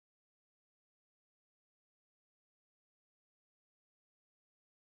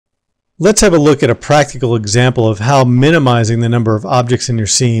Let's have a look at a practical example of how minimizing the number of objects in your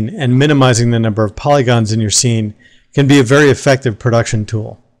scene and minimizing the number of polygons in your scene can be a very effective production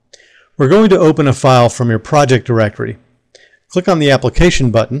tool. We're going to open a file from your project directory. Click on the Application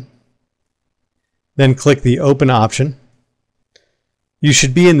button, then click the Open option. You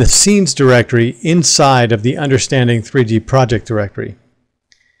should be in the Scenes directory inside of the Understanding 3D project directory.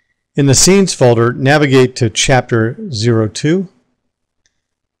 In the Scenes folder, navigate to Chapter 02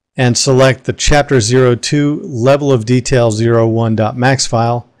 and select the Chapter 02 Level of Detail 01.max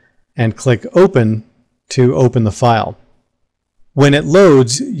file and click Open to open the file. When it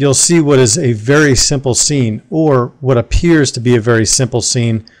loads, you'll see what is a very simple scene, or what appears to be a very simple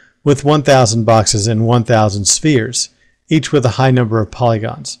scene with 1,000 boxes and 1,000 spheres, each with a high number of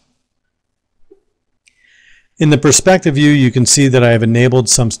polygons. In the perspective view, you can see that I have enabled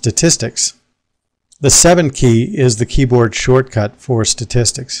some statistics. The 7 key is the keyboard shortcut for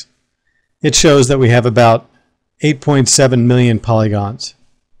statistics. It shows that we have about 8.7 million polygons.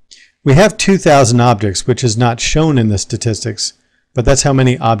 We have 2,000 objects, which is not shown in the statistics, but that's how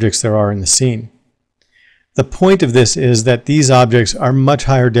many objects there are in the scene. The point of this is that these objects are much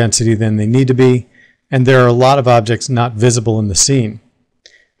higher density than they need to be, and there are a lot of objects not visible in the scene.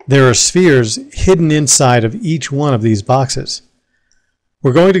 There are spheres hidden inside of each one of these boxes.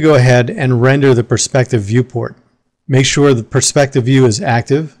 We're going to go ahead and render the perspective viewport. Make sure the perspective view is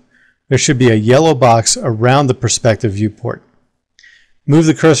active. There should be a yellow box around the perspective viewport. Move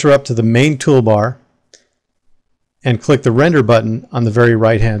the cursor up to the main toolbar and click the Render button on the very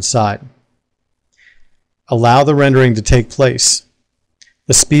right-hand side. Allow the rendering to take place.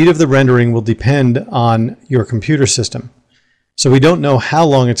 The speed of the rendering will depend on your computer system, so we don't know how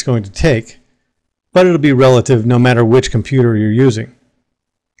long it's going to take, but it'll be relative no matter which computer you're using.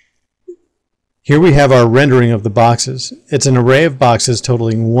 Here we have our rendering of the boxes. It's an array of boxes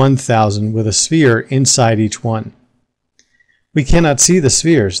totaling 1,000 with a sphere inside each one. We cannot see the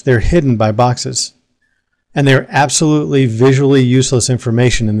spheres. They're hidden by boxes, and they're absolutely visually useless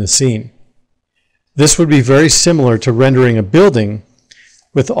information in the scene. This would be very similar to rendering a building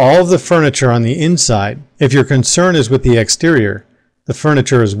with all of the furniture on the inside. If your concern is with the exterior, the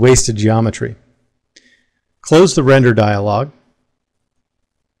furniture is wasted geometry. Close the render dialog.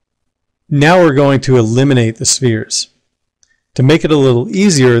 Now we're going to eliminate the spheres. To make it a little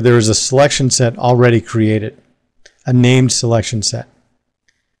easier, there is a selection set already created, a named selection set.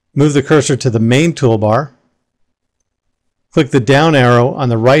 Move the cursor to the main toolbar. Click the down arrow on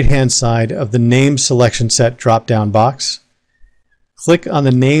the right-hand side of the Name Selection Set drop-down box. Click on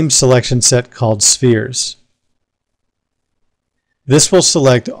the Name Selection Set called Spheres. This will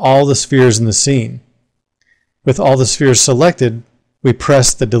select all the spheres in the scene. With all the spheres selected, we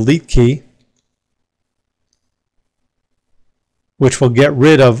press the Delete key, which will get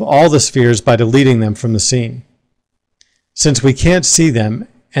rid of all the spheres by deleting them from the scene. Since we can't see them,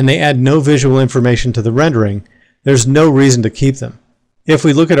 and they add no visual information to the rendering, there's no reason to keep them. If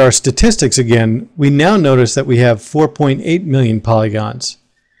we look at our statistics again, we now notice that we have 4.8 million polygons,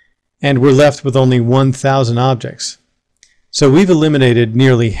 and we're left with only 1,000 objects. So we've eliminated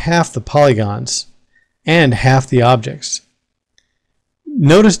nearly half the polygons and half the objects.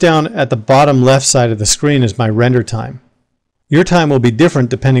 Notice down at the bottom left side of the screen is my render time. Your time will be different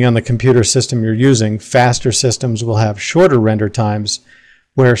depending on the computer system you're using. Faster systems will have shorter render times,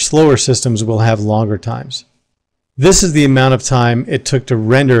 where slower systems will have longer times. This is the amount of time it took to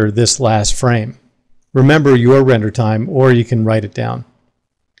render this last frame. Remember your render time, or you can write it down.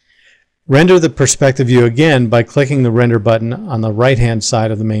 Render the perspective view again by clicking the Render button on the right-hand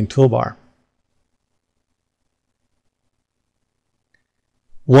side of the main toolbar.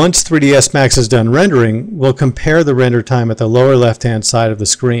 Once 3ds Max is done rendering, we'll compare the render time at the lower left-hand side of the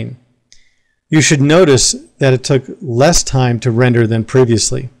screen. You should notice that it took less time to render than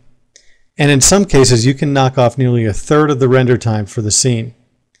previously. And in some cases, you can knock off nearly a third of the render time for the scene.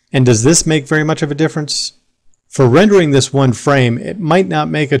 And does this make very much of a difference? For rendering this one frame, it might not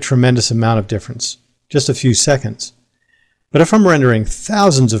make a tremendous amount of difference, just a few seconds. But if I'm rendering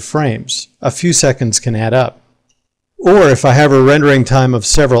thousands of frames, a few seconds can add up. Or if I have a rendering time of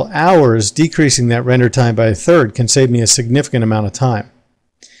several hours, decreasing that render time by a third can save me a significant amount of time.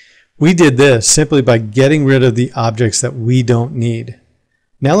 We did this simply by getting rid of the objects that we don't need.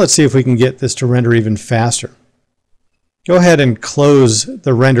 Now let's see if we can get this to render even faster. Go ahead and close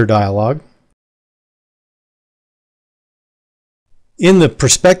the render dialog. In the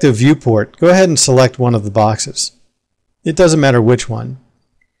perspective viewport, go ahead and select one of the boxes. It doesn't matter which one.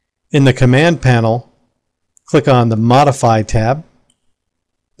 In the command panel, click on the Modify tab.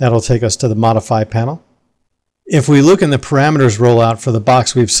 That'll take us to the Modify panel. If we look in the parameters rollout for the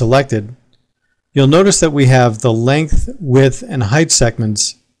box we've selected, you'll notice that we have the length, width, and height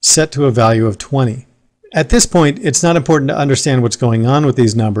segments set to a value of 20. At this point, it's not important to understand what's going on with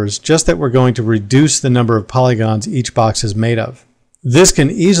these numbers, just that we're going to reduce the number of polygons each box is made of. This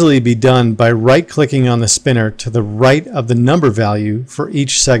can easily be done by right-clicking on the spinner to the right of the number value for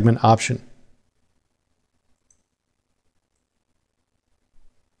each segment option.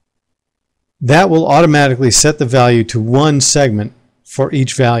 That will automatically set the value to one segment for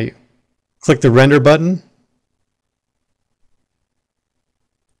each value. Click the Render button.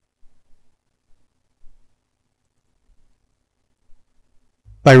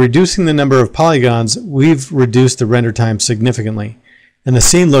 By reducing the number of polygons, we've reduced the render time significantly, and the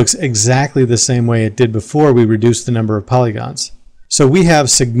scene looks exactly the same way it did before we reduced the number of polygons. So we have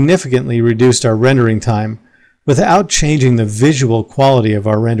significantly reduced our rendering time without changing the visual quality of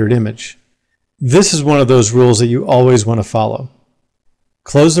our rendered image. This is one of those rules that you always want to follow.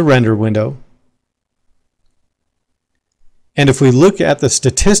 Close the render window, and if we look at the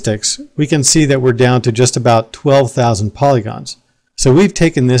statistics, we can see that we're down to just about 12,000 polygons. So we've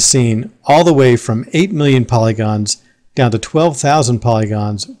taken this scene all the way from 8 million polygons down to 12,000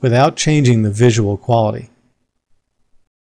 polygons without changing the visual quality.